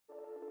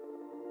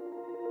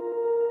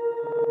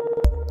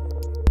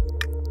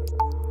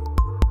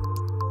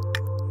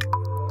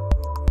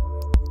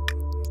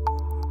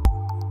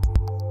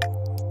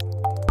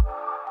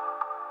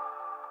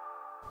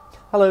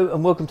Hello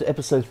and welcome to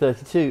episode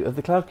 32 of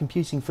the Cloud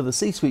Computing for the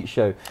C-Suite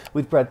show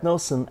with Brad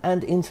Nelson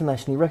and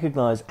internationally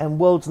recognised and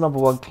world's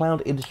 #1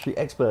 cloud industry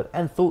expert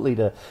and thought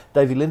leader,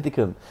 David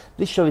Linthicum.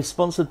 This show is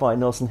sponsored by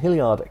Nelson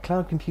Hilliard, a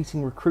cloud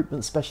computing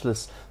recruitment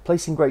specialist,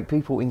 placing great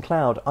people in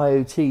cloud,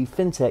 IoT,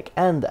 fintech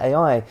and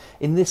AI.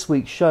 In this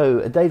week's show,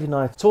 David and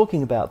I are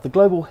talking about the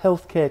global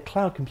healthcare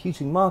cloud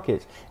computing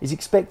market is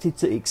expected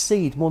to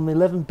exceed more than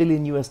 $11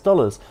 billion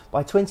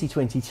by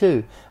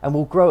 2022 and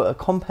will grow at a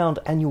compound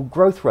annual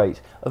growth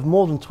rate of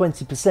more than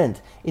 20%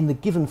 in the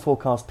given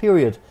forecast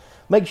period.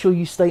 Make sure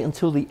you stay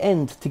until the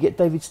end to get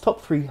David's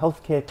top 3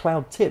 healthcare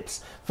cloud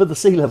tips for the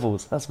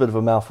C-levels. That's a bit of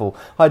a mouthful.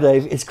 Hi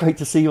Dave, it's great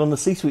to see you on the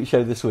C-Suite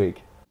show this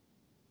week.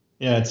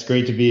 Yeah, it's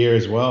great to be here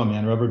as well,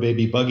 man. Rubber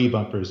baby buggy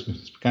bumpers.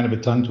 It's kind of a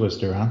tongue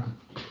twister, huh?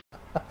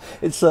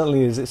 It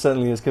certainly is. It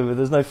certainly is.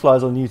 There's no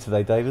flies on you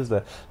today, Dave, is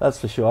there? That's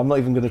for sure. I'm not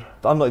even going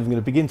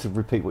to begin to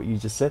repeat what you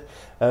just said.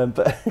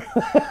 But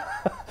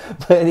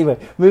but anyway,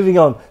 moving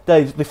on,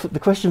 Dave.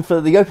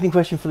 The opening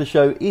question for the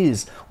show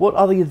is: what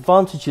are the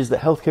advantages that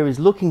healthcare is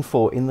looking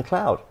for in the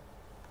cloud?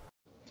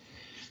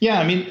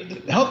 Yeah, I mean,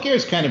 healthcare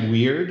is kind of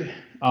weird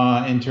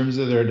in terms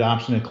of their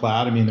adoption of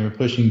cloud. I mean, they were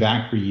pushing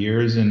back for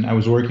years, and I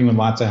was working with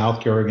lots of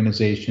healthcare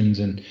organizations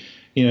and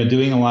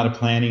doing a lot of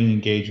planning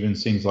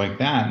engagements, things like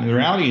that. And the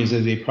reality is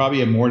that they probably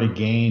have more to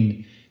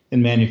gain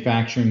in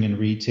manufacturing and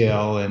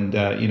retail and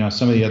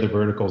some of the other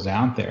verticals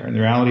out there. And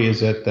the reality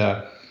is that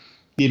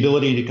the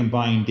ability to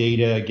combine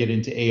data, get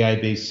into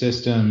AI-based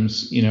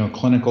systems,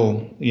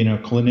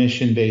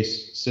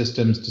 clinician-based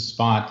systems to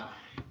spot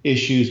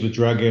issues with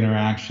drug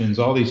interactions,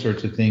 all these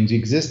sorts of things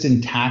exist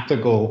in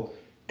tactical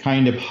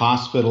kind of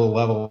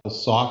hospital-level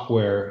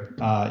software,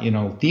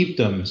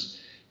 fiefdoms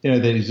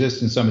that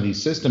exist in some of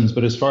these systems.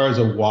 But as far as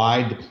a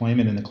wide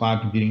deployment in the cloud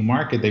computing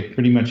market, they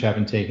pretty much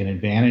haven't taken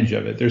advantage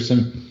of it. There's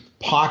some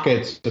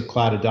pockets of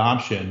cloud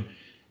adoption,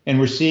 and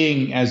we're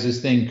seeing as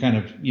this thing kind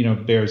of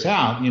bears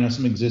out,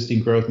 some existing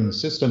growth in the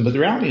system. But the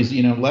reality is,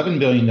 $11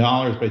 billion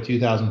by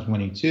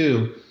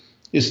 2022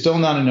 is still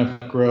not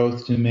enough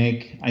growth to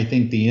make, I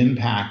think, the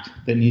impact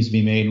that needs to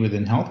be made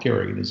within healthcare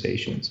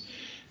organizations.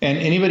 And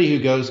anybody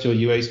who goes to a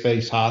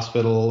US-based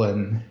hospital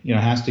and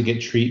has to get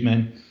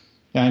treatment,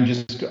 I'm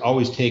just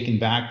always taken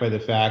back by the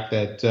fact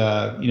that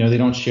they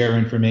don't share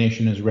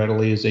information as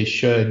readily as they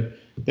should.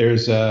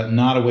 There's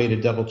not a way to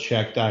double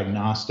check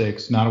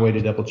diagnostics, not a way to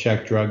double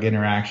check drug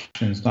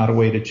interactions, not a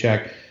way to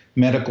check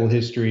medical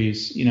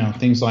histories,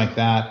 things like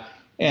that.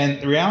 And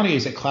the reality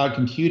is that cloud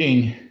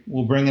computing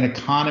will bring an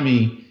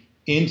economy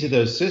into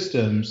those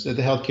systems that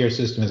the healthcare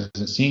system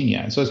hasn't seen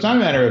yet. So it's not a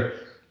matter of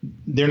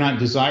they're not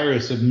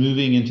desirous of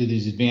moving into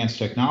these advanced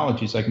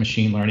technologies like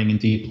machine learning and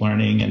deep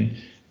learning and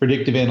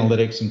predictive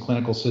analytics and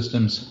clinical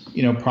systems,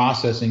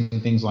 processing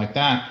and things like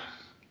that,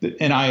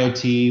 and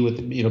IoT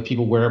with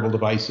people wearable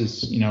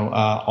devices,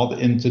 all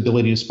the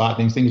ability to spot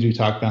things we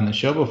talked about on the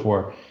show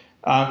before.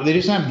 They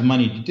just don't have the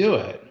money to do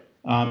it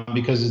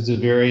because it's a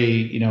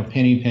very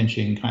penny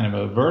pinching kind of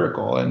a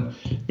vertical. And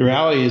the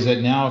reality is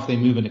that now if they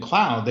move into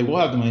cloud, they will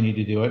have the money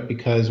to do it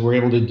because we're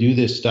able to do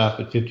this stuff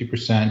at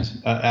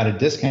 50% at a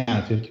discount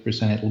of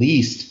 50% at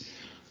least,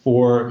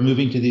 for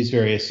moving to these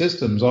various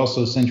systems.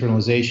 Also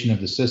centralization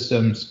of the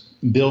systems,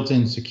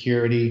 built-in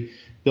security,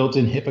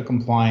 built-in HIPAA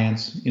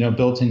compliance,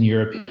 built-in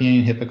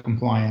European HIPAA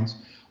compliance.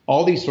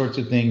 All these sorts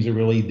of things are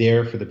really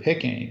there for the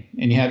picking.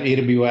 And you have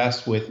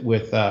AWS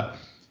with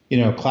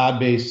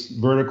cloud-based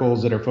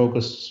verticals that are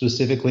focused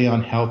specifically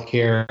on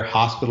healthcare,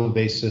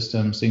 hospital-based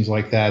systems, things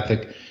like that.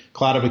 The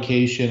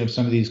cloudification of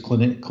some of these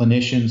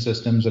clinician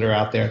systems that are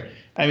out there.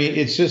 I mean,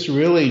 it's just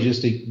really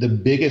just the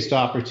biggest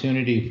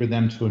opportunity for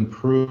them to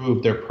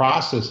improve their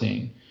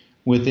processing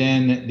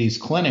within these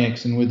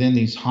clinics and within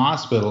these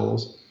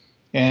hospitals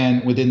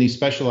and within these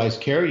specialized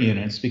care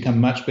units,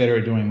 become much better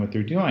at doing what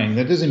they're doing.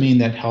 That doesn't mean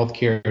that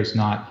healthcare is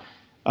not,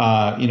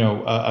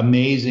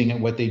 amazing at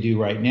what they do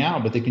right now,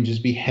 but they can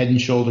just be head and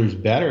shoulders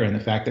better in the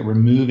fact that we're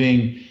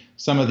moving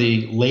some of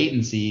the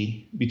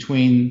latency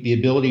between the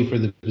ability for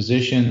the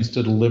physicians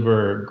to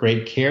deliver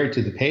great care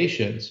to the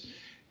patients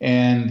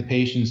and the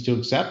patients to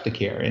accept the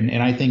care.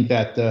 And I think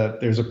that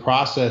there's a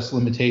process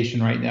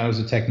limitation right now, there's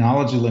a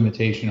technology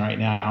limitation right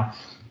now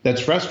that's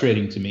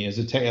frustrating to me as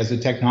a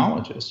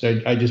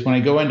technologist. I just, when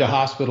I go into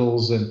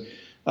hospitals and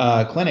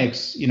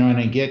clinics, and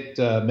I get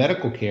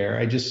medical care,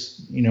 I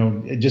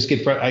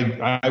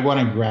want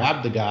to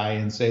grab the guy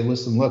and say,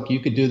 listen, look, you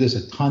could do this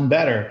a ton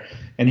better,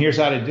 and here's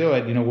how to do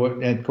it. And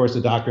of course,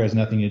 the doctor has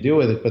nothing to do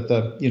with it, but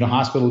the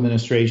hospital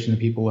administration, the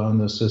people who own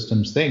those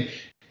systems think.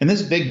 And this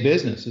is big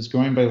business. It's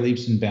growing by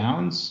leaps and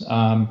bounds.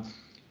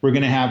 We're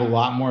going to have a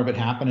lot more of it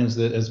happen as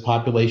the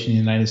population in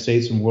the United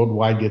States and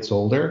worldwide gets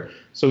older.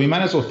 So we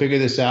might as well figure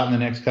this out in the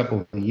next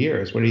couple of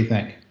years. What do you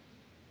think?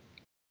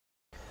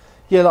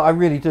 Yeah, I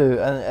really do.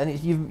 And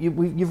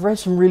you've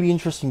raised some really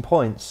interesting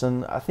points.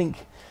 And I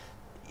think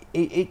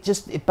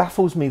it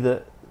baffles me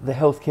that the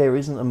healthcare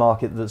isn't a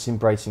market that's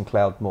embracing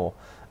cloud more,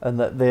 and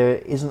that there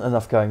isn't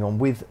enough going on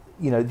with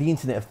the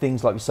Internet of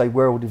Things, like we say,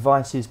 wearable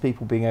devices,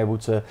 people being able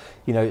to,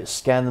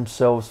 scan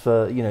themselves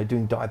for,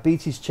 doing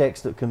diabetes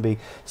checks that can be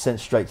sent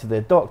straight to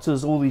their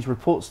doctors, all these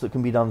reports that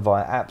can be done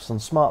via apps on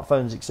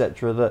smartphones,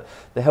 etc., that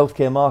the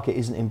healthcare market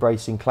isn't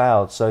embracing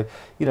cloud. So,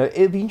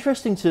 it'd be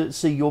interesting to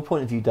see your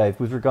point of view, Dave,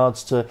 with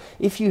regards to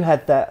if you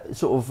had that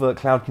sort of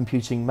cloud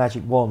computing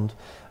magic wand,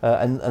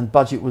 and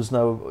budget was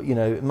no,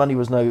 money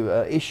was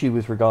no issue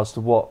with regards to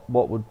what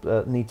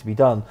would need to be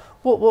done.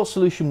 What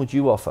solution would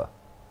you offer?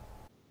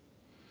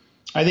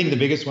 I think the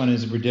biggest one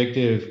is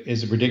predictive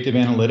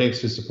analytics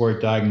to support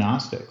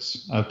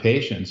diagnostics of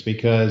patients,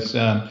 because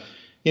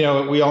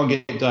we all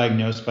get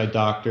diagnosed by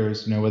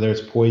doctors, whether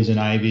it's poison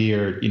ivy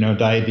or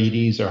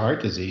diabetes or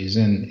heart disease,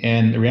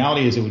 and the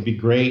reality is it would be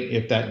great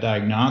if that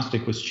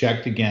diagnostic was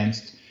checked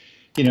against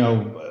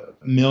a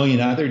million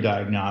other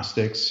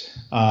diagnostics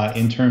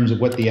in terms of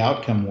what the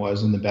outcome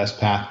was and the best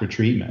path for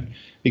treatment,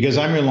 because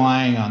I'm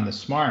relying on the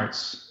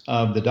smarts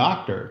of the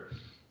doctor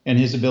and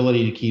his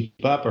ability to keep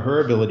up, or her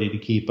ability to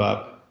keep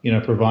up,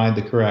 provide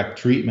the correct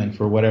treatment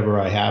for whatever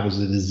I have as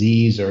a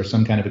disease or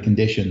some kind of a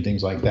condition,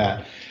 things like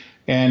that.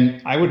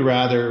 And I would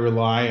rather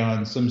rely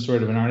on some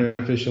sort of an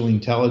artificial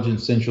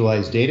intelligence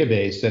centralized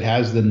database that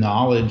has the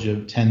knowledge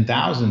of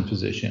 10,000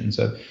 physicians,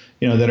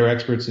 that are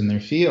experts in their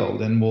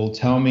field, and will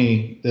tell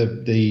me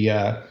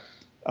the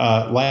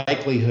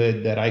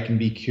likelihood that I can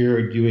be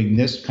cured doing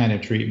this kind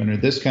of treatment or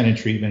this kind of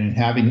treatment, and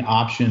having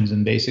options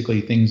and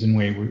basically things in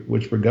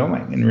which we're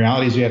going. In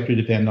reality is you have to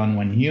depend on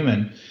one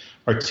human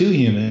or two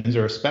humans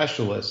or a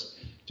specialist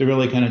to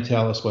really kind of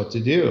tell us what to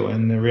do.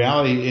 And the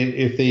reality,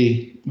 if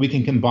we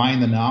can combine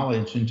the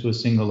knowledge into a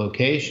single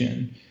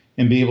location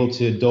and be able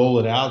to dole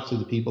it out to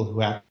the people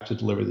who have to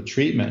deliver the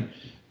treatment,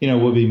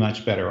 we'll be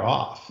much better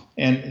off.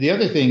 And the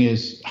other thing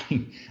is,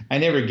 I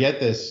never get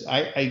this.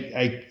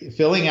 I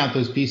filling out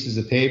those pieces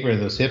of paper,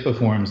 those HIPAA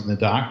forms in the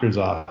doctor's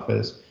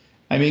office.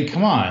 I mean,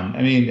 come on.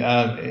 I mean,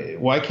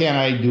 why can't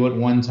I do it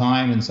one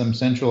time in some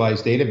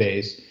centralized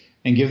database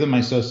and give them my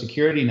social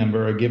security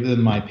number, or give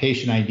them my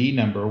patient ID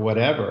number, or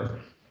whatever?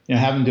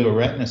 Have them do a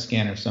retina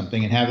scan or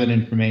something and have that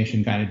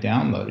information kind of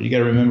downloaded. You got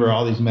to remember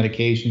all these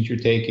medications you're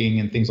taking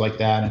and things like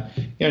that.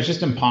 And it's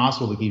just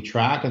impossible to keep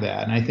track of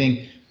that. And I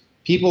think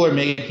people are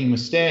making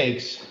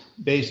mistakes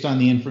based on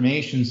the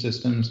information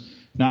systems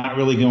not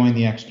really going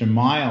the extra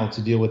mile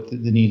to deal with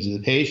the needs of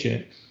the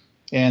patient.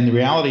 And the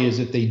reality is,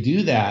 if they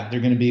do that, they're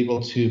going to be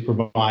able to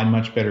provide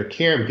much better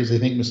care, because they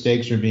think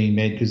mistakes are being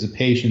made because the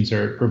patients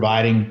are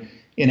providing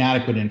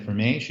inadequate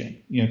information,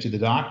 to the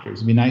doctors.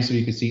 It'd be nice if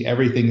you could see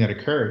everything that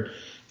occurred.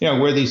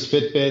 Where these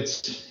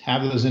Fitbits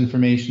have those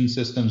information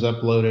systems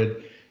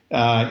uploaded.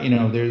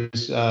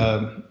 There's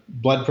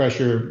blood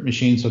pressure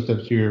machines hooked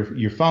up to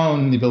your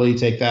phone, the ability to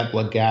take that,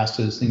 blood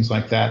gases, things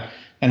like that,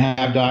 and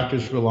have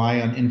doctors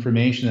rely on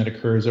information that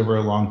occurs over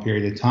a long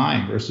period of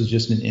time versus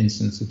just an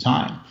instance of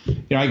time.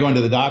 I go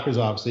into the doctor's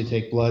office, they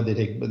take blood,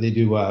 they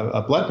do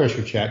a blood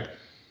pressure check,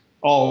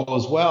 all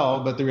as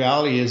well. But the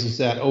reality is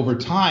that over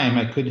time,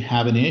 I could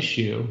have an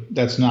issue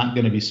that's not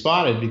going to be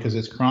spotted because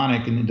it's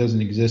chronic and it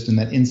doesn't exist in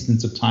that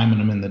instance of time when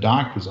I'm in the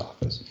doctor's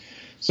office.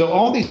 So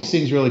all these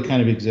things really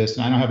kind of exist,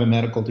 and I don't have a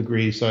medical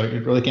degree, so I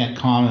really can't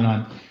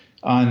comment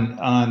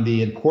on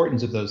the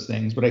importance of those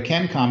things. But I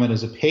can comment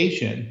as a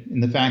patient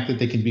in the fact that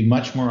they can be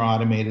much more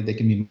automated, they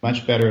can be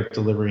much better at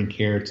delivering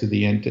care to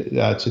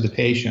the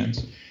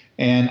patients,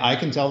 and I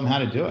can tell them how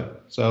to do it.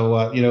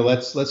 So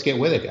let's get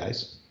with it,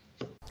 guys.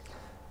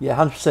 Yeah,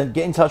 100%.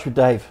 Get in touch with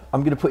Dave.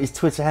 I'm going to put his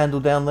Twitter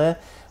handle down there.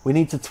 We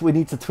need to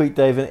tweet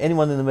Dave, and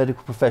anyone in the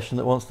medical profession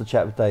that wants to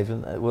chat with Dave,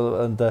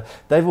 and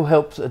Dave will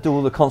help do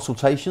all the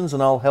consultations,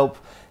 and I'll help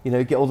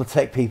get all the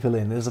tech people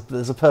in. There's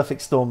a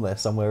perfect storm there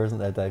somewhere, isn't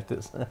there, Dave?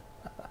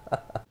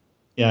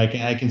 Yeah,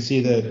 I can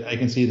see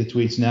the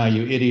tweets now.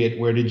 You idiot!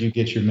 Where did you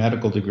get your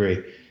medical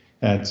degree?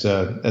 That's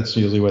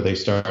usually where they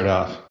start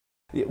off.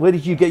 Where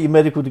did you get your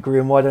medical degree,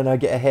 and why don't I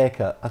get a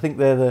haircut? I think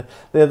they're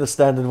the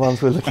standard ones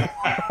we're looking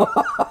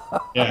at.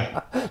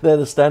 Yeah, they're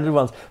the standard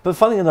ones. But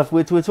funny enough,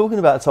 we're talking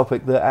about a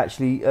topic that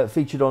actually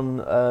featured on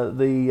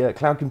the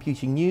cloud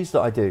computing news that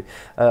I do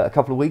a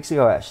couple of weeks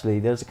ago. Actually,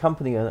 there's a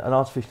company, an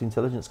artificial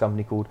intelligence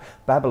company called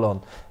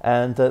Babylon,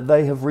 and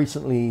they have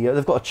recently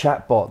they've got a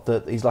chat bot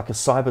that is like a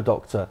cyber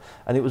doctor,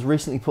 and it was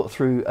recently put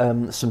through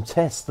some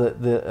tests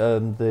that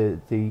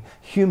the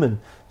human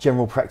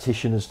general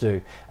practitioners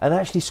do, and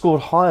actually scored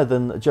higher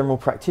than general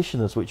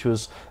practitioners, which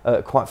was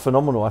quite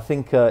phenomenal. I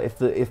think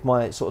if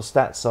my sort of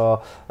stats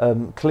are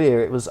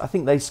clear, I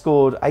think they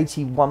scored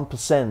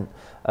 81%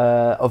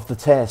 of the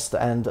test,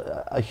 and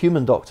a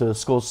human doctor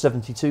scores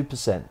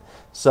 72%.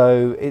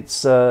 So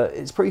it's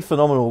pretty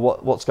phenomenal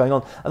what's going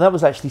on, and that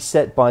was actually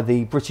set by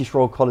the British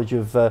Royal College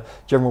of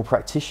General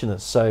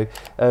Practitioners. So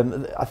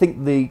I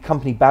think the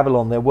company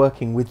Babylon, they're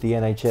working with the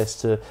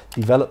NHS to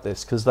develop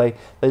this, because they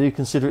do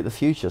consider it the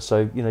future.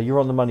 So you're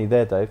on the money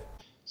there, Dave.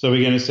 So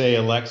we're going to say,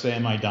 Alexa,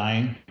 am I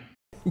dying?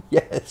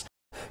 Yes.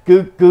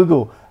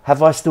 Google,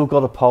 have I still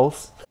got a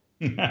pulse?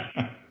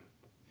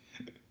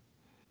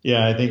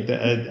 Yeah, I think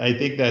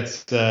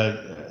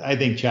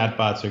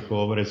chatbots are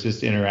cool, but it's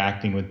just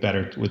interacting with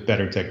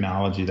better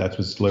technology. That's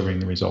what's delivering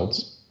the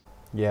results.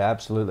 Yeah,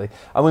 absolutely.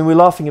 I mean, we're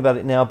laughing about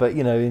it now, but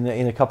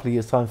in a couple of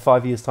years' time,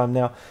 5 years' time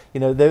now,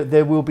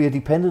 there will be a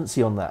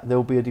dependency on that. There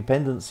will be a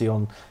dependency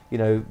on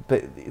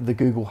the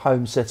Google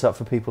Home set up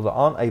for people that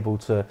aren't able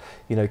to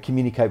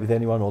communicate with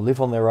anyone or live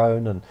on their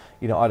own, and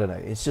I don't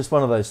know. It's just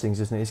one of those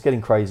things, isn't it? It's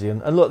getting crazy,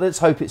 and look, let's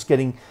hope it's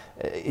getting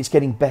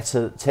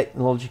better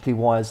technologically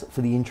wise for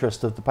the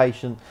interest of the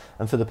patient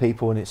and for the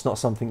people, and it's not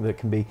something that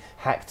can be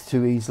hacked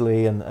too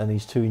easily and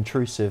is too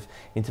intrusive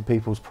into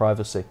people's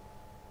privacy.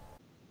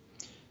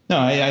 No,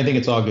 I think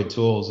it's all good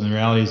tools. And the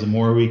reality is the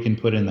more we can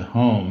put in the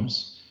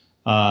homes,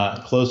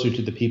 closer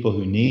to the people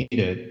who need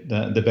it,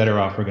 the better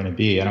off we're going to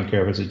be. I don't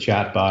care if it's a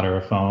chat bot or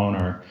a phone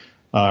or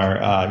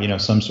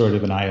some sort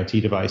of an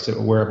IoT device, a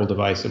wearable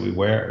device that we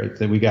wear.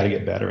 That we got to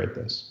get better at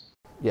this.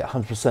 Yeah,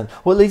 100%.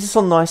 Well, it leads us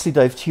on nicely,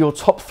 Dave, to your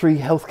top 3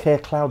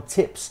 healthcare cloud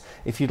tips.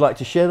 If you'd like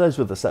to share those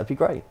with us, that'd be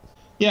great.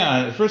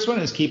 Yeah, the first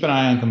one is keep an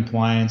eye on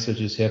compliance,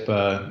 such as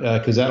HIPAA,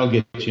 because that'll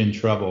get you in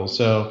trouble.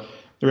 So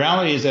the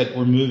reality is that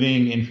we're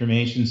moving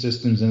information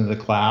systems into the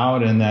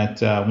cloud, and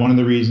that one of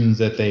the reasons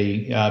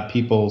that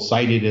people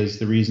cited as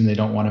the reason they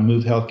don't want to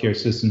move healthcare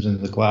systems into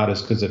the cloud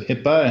is because of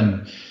HIPAA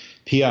and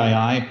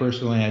PII,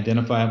 personally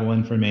identifiable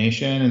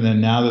information. And then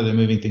now that they're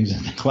moving things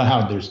into the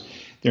cloud,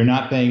 they're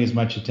not paying as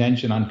much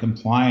attention on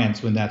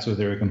compliance when that's what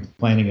they were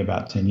complaining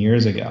about 10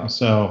 years ago.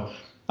 So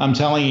I'm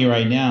telling you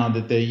right now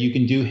that you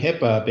can do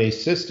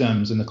HIPAA-based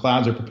systems, and the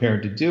clouds are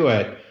prepared to do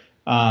it.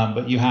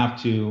 But you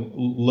have to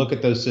look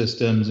at those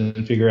systems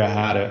and figure out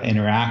how to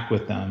interact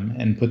with them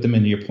and put them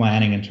into your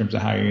planning in terms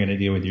of how you're going to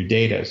deal with your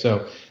data.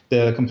 So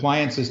the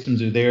compliance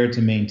systems are there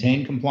to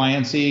maintain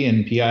compliancy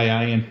and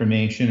PII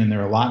information, and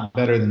they're a lot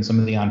better than some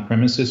of the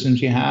on-premise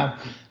systems you have.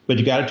 But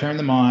you got to turn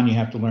them on. You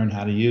have to learn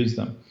how to use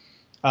them.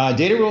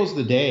 Data rules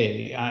the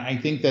day. I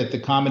think that the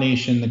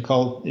combination,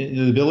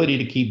 the ability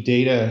to keep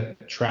data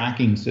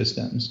tracking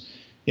systems,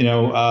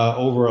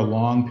 over a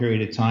long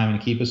period of time and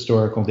keep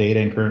historical data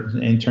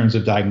in terms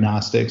of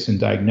diagnostics and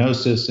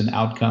diagnosis and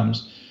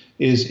outcomes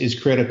is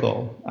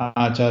critical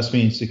to us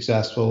being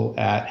successful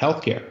at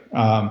healthcare.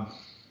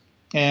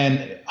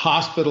 And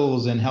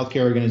hospitals and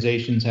healthcare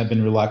organizations have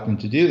been reluctant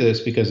to do this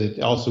because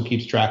it also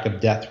keeps track of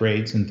death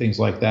rates and things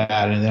like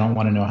that, and they don't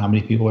want to know how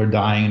many people are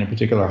dying in a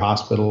particular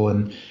hospital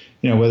and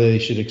whether they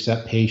should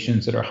accept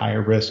patients that are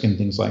higher risk and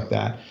things like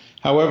that.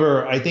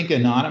 However, I think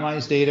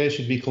anonymized data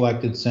should be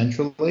collected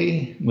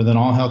centrally within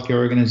all healthcare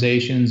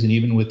organizations and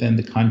even within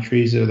the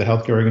countries where the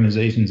healthcare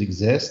organizations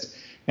exist.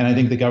 And I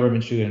think the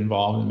government should get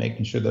involved in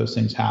making sure those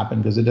things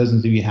happen, because it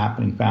doesn't seem to be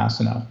happening fast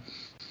enough.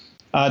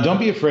 Don't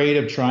be afraid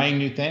of trying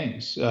new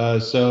things.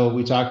 So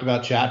we talked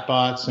about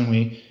chatbots, and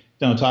we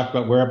talked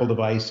about wearable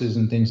devices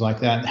and things like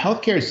that.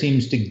 Healthcare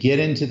seems to get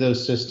into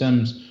those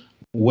systems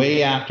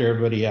way after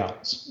everybody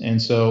else.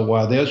 And so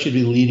while they should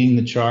be leading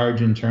the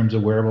charge in terms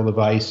of wearable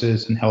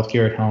devices and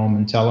healthcare at home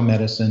and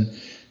telemedicine,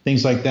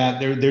 things like that,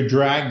 they're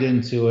dragged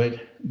into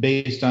it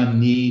based on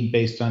need,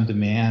 based on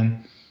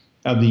demand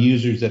of the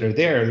users that are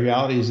there. The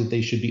reality is that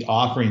they should be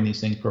offering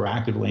these things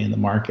proactively in the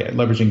market,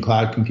 leveraging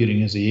cloud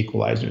computing as the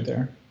equalizer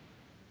there.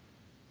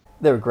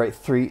 There are great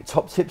 3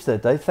 top tips there,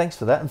 Dave. Thanks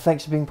for that, and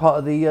thanks for being part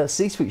of the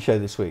C-Suite show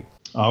this week.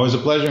 Always a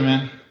pleasure,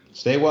 man.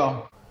 Stay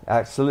well.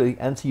 Absolutely,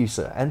 and to you,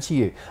 sir, and to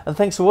you. And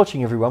thanks for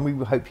watching, everyone.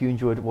 We hope you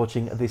enjoyed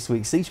watching this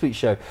week's C-Suite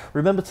show.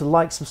 Remember to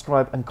like,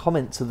 subscribe, and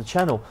comment to the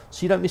channel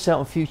so you don't miss out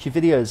on future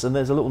videos. And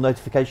there's a little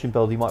notification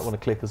bell you might want to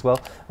click as well,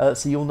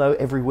 so you'll know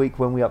every week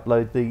when we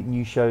upload the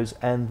new shows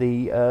and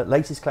the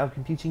latest cloud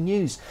computing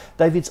news.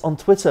 David's on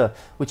Twitter,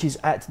 which is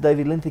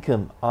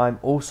 @DavidLinthicum. I'm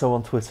also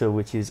on Twitter,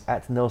 which is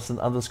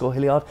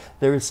 @Nelson_Hilliard.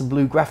 There is some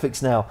blue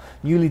graphics now,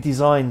 newly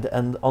designed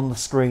and on the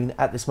screen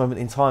at this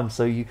moment in time,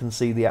 so you can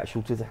see the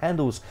actual Twitter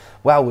handles.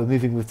 Wow, we're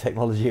moving with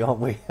technology, aren't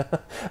we?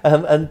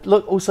 And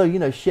look, also,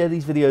 share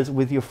these videos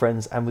with your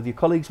friends and with your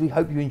colleagues. We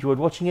hope you enjoyed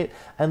watching it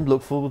and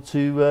look forward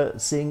to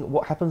seeing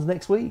what happens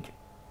next week.